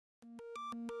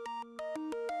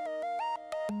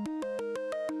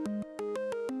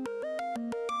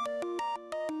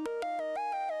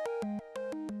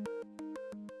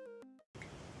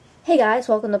Hey guys,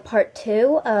 welcome to part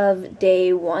 2 of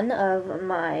day 1 of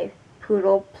my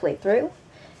Poodle playthrough.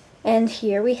 And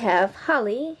here we have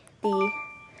Holly, the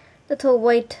little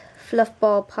white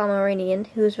fluffball Pomeranian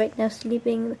who is right now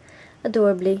sleeping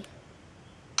adorably,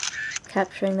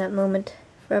 capturing that moment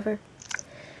forever.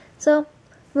 So,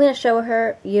 I'm going to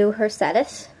show you her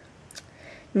status.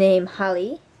 Name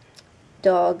Holly,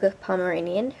 dog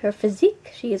Pomeranian. Her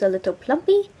physique, she is a little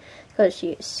plumpy because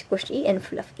she is squishy and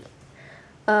fluffy.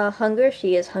 Hunger,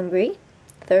 she is hungry.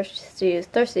 Thirst, she is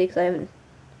thirsty because I haven't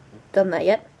done that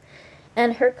yet.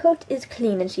 And her coat is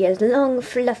clean and she has long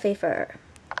fluffy fur.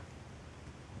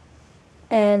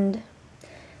 And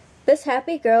this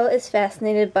happy girl is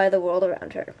fascinated by the world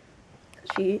around her.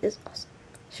 She is awesome.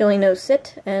 She only knows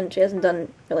sit and she hasn't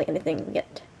done really anything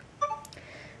yet.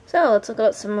 So let's look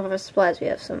at some of our supplies. We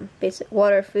have some basic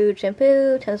water, food,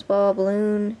 shampoo, tennis ball,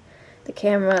 balloon, the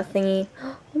camera thingy.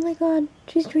 Oh my god,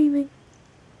 she's dreaming.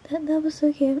 That was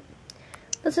so cute.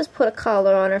 Let's just put a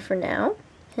collar on her for now.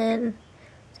 And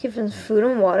let's give her some food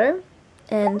and water.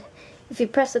 And if you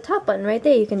press the top button right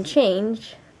there, you can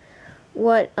change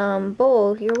what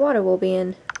bowl your water will be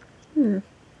in.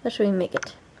 How should we make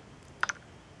it?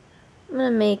 I'm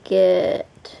going to make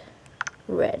it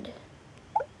red.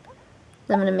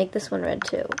 I'm going to make this one red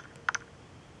too.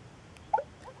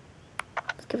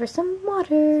 Let's give her some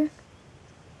water.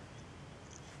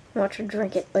 Watch her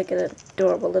drink it like an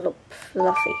adorable little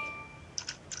fluffy.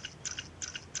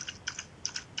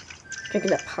 Drink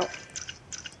it up, Holly.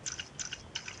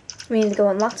 We need to go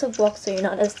on lots of walks so you're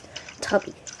not as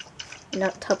tubby. You're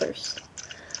not tubbers.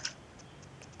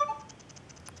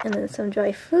 And then some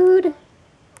dry food.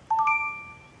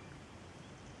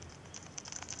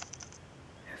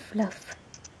 Her fluff.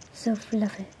 So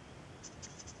fluffy.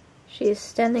 She is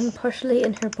standing partially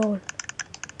in her bowl.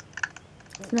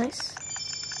 It's nice.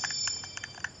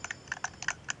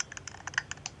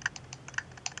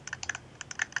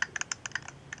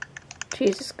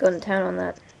 She's just going to town on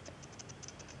that.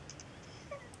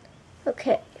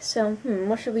 Okay, so,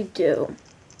 what should we do?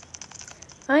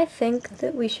 I think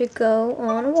that we should go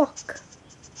on a walk.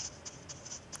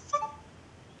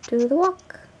 Do the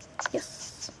walk.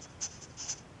 Yes.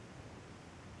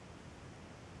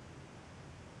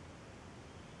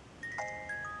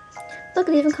 Look,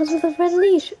 it even comes with a red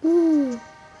leash. Ooh.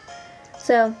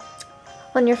 So,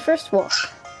 on your first walk,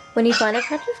 when you find a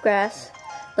patch of grass,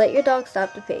 let your dog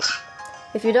stop to pee.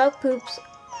 If your dog poops,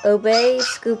 obey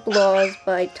scoop laws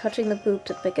by touching the poop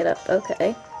to pick it up.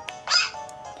 Okay.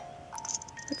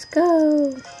 Let's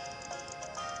go.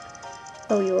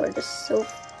 Oh, you are just so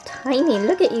tiny.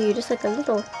 Look at you. You're just like a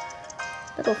little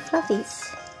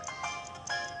fluffies.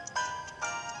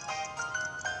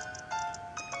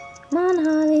 Come on,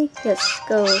 Holly. Yes,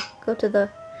 go. Go to the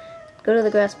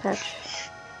grass patch.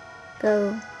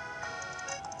 Go.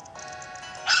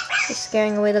 You're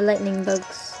scaring away the lightning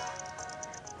bugs.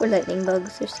 Or lightning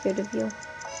bugs, they're scared of you.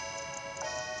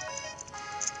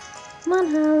 Come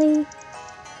on, Holly.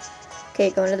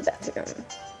 Okay, go into the bathroom.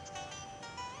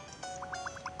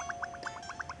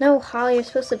 No, Holly, you're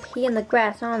supposed to pee in the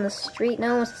grass, not on the street. No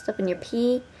one wants to step in your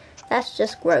pee. That's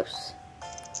just gross.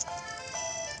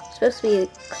 You're supposed to be a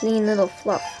clean little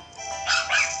fluff.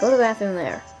 Go to the bathroom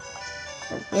there.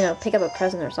 Or, you know, pick up a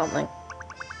present or something.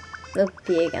 No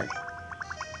pee again.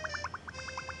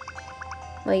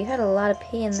 Well, you had a lot of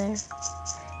pee in there.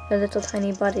 Your little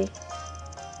tiny body.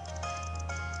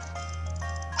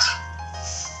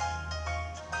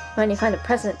 Why don't you find a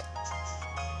present?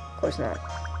 Of course not.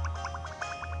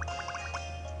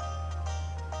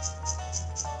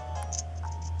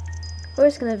 We're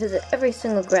just gonna visit every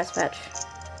single grass patch.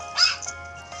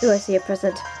 Ooh, I see a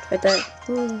present right there.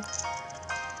 Ooh.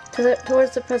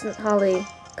 Towards the present, Holly.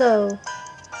 Go.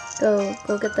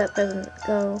 Go get that present.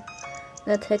 Go.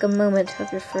 Now take a moment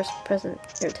of your first present.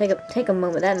 Or take a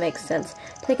moment, that makes sense.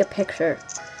 Take a picture.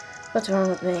 What's wrong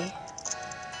with me?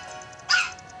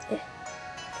 Yeah.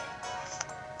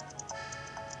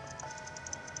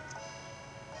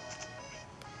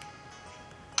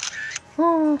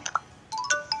 Oh,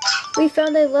 we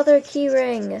found a leather key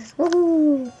ring.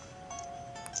 Woohoo!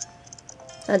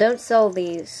 Now don't sell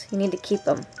these. You need to keep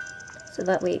them. So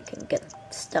that way you can get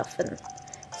stuff and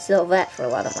sell that for a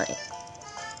lot of money.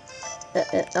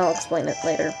 I'll explain it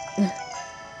later.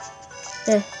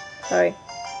 Sorry.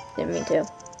 Didn't mean to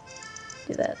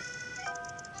do that.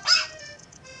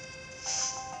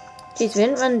 Jeez, we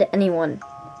didn't run into anyone.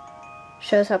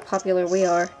 Shows how popular we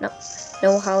are.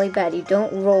 No, Holly, bad. You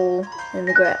don't roll in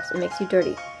the grass. It makes you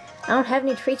dirty. I don't have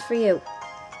any treats for you.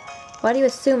 Why do you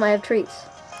assume I have treats?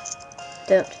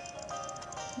 Don't.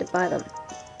 To buy them.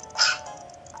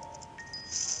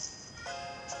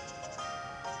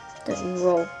 Don't you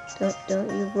roll. Don't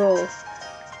you roll.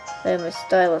 I have my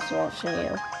stylist watching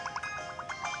you.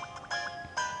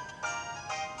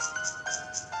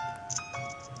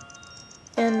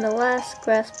 And the last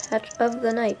grass patch of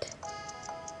the night.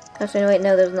 Actually, wait,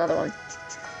 no, there's another one.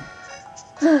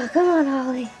 Oh, come on,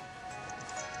 Holly.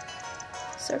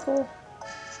 Circle.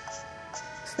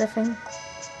 Sniffing.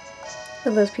 Look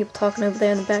at those people talking over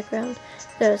there in the background.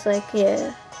 There's like,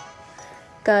 yeah,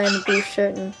 guy in a blue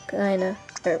shirt and guy in a,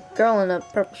 or girl in a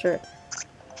purple shirt.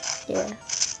 Yeah,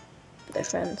 they're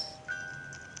friends.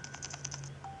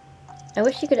 I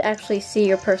wish you could actually see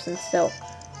your person still.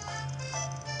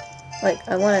 Like,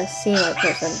 I want to see my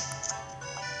person.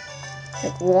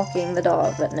 Like, walking the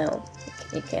dog, but no,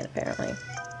 you can't apparently.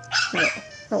 Yeah,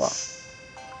 oh well.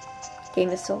 Game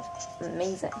is so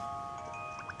amazing.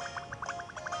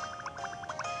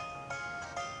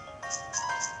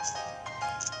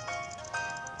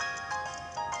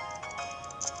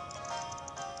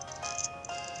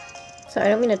 Sorry, I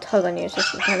don't mean to tug on you, it's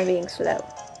just kind of being slow.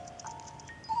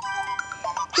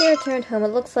 We returned home. It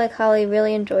looks like Holly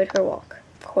really enjoyed her walk.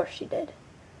 Of course she did.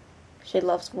 She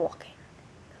loves walking.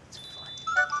 It's fun.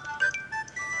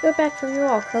 You're back from your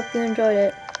walk. Hope you enjoyed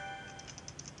it.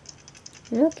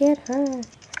 Look at her.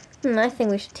 I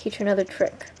think we should teach her another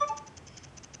trick.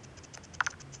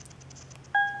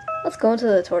 Let's go into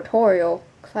the tutorial,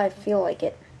 because I feel like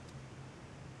it.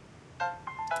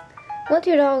 Once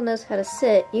your dog knows how to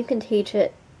sit, you can teach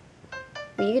it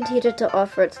to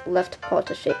offer its left paw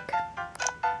to shake.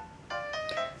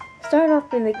 Start off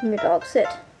by making your dog sit.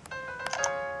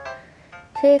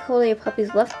 Take hold of your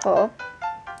puppy's left paw.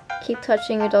 Keep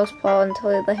touching your dog's paw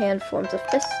until the hand forms a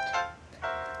fist.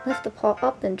 Lift the paw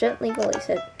up and gently release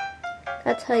it.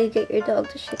 That's how you get your dog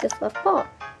to shake its left paw.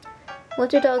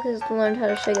 Once your dog has learned how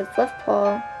to shake its left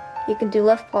paw, you can do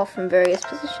left paw from various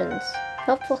positions.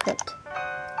 Helpful hint.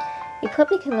 A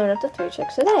puppy can learn up to 3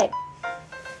 tricks a day.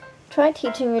 Try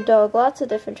teaching your dog lots of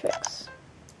different tricks.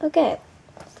 Okay,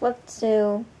 so let's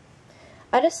do...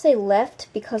 I just say left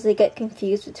because they get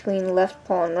confused between left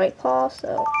paw and right paw,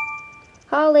 so...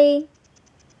 Holly!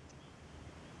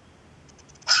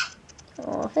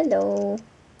 Oh, hello.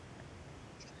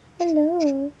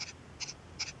 Hello.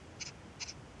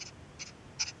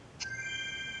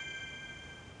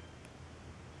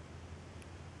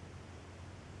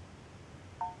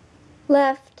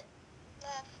 Left.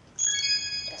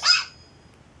 Yes.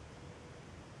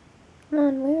 Come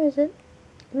on, where is it?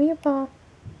 Give me your paw.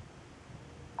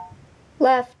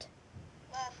 Left.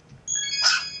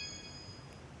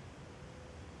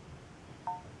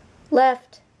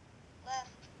 Left.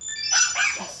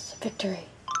 Yes, victory.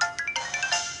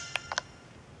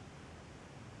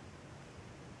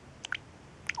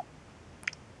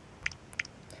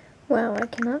 Wow, I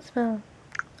cannot spell.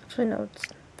 Actually, no, it's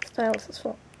the stylus'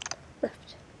 fault.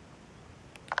 Left.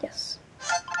 Yes.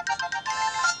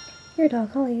 Your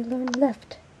dog, Holly, learned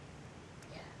left.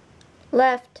 Yeah.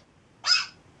 Left.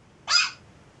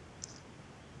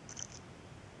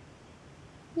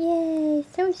 Yay,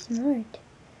 so smart.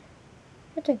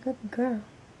 Such a good girl.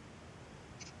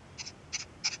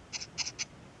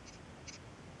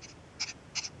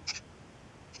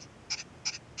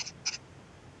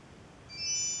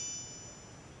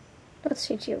 Let's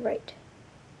teach you right.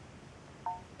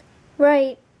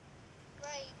 Right.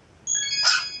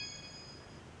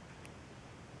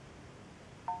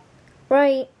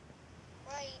 Right.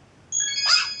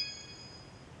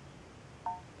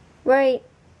 Right.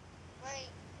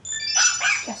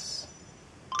 Yes.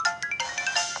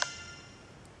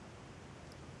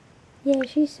 Yeah,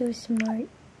 she's so smart.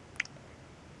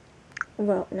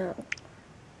 Well, no.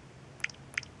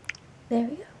 There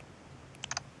we go.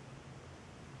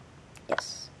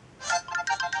 Yes.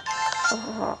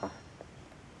 Oh.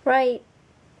 Right.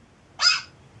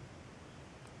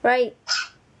 Right.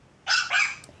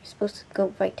 You're supposed to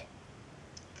go right.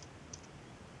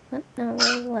 What? No,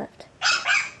 where's left?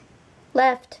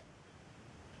 Left.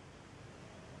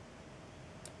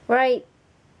 Right.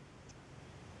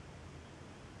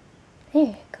 There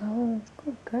you go.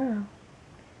 Good girl.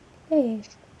 Hey.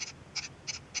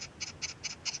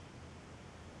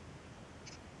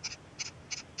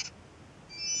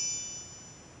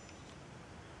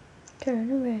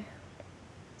 Turn around.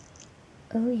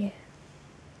 Oh yeah.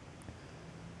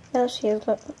 Now she has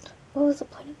learned. What was the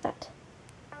point of that?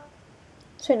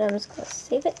 So now I'm just gonna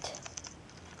save it.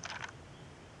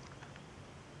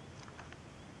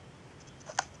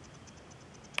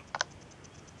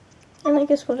 And I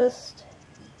guess we'll just...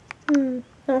 I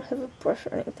don't have a brush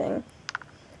or anything.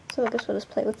 So I guess we'll just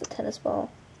play with the tennis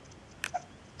ball.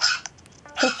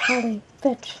 Fetch, Holly.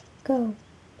 Fetch. Go.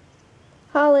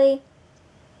 Holly.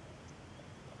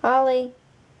 Holly.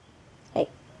 Hey.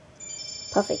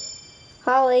 Puffy.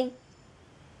 Holly.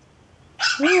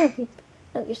 Yeah,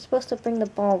 no, you're supposed to bring the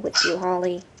ball with you,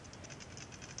 Holly.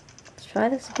 Let's try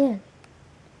this again.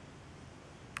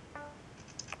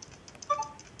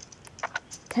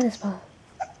 Tennis ball.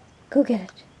 Go get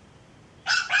it.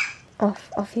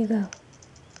 Off you go.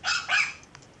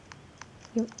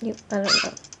 I don't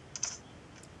know.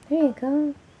 There you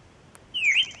go.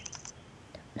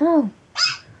 No.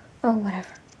 Oh, whatever.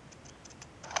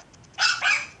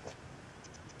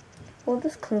 Well,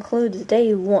 this concludes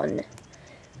day 1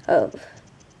 of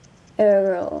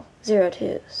Airgirl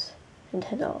 02's and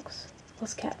 10 Dogs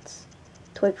plus Cats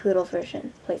Toy Poodle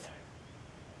version playthrough.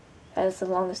 That is the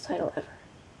longest title ever.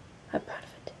 I'm proud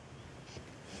of it.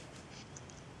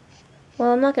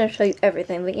 Well, I'm not going to show you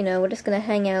everything, but we're just going to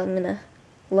hang out. I'm going to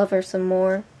love her some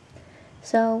more.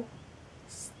 So,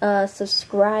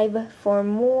 subscribe for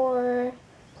more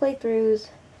playthroughs.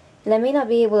 And I may not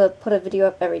be able to put a video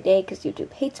up every day because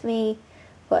YouTube hates me,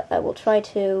 but I will try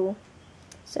to.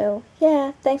 So,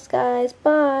 yeah, thanks guys,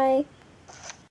 bye!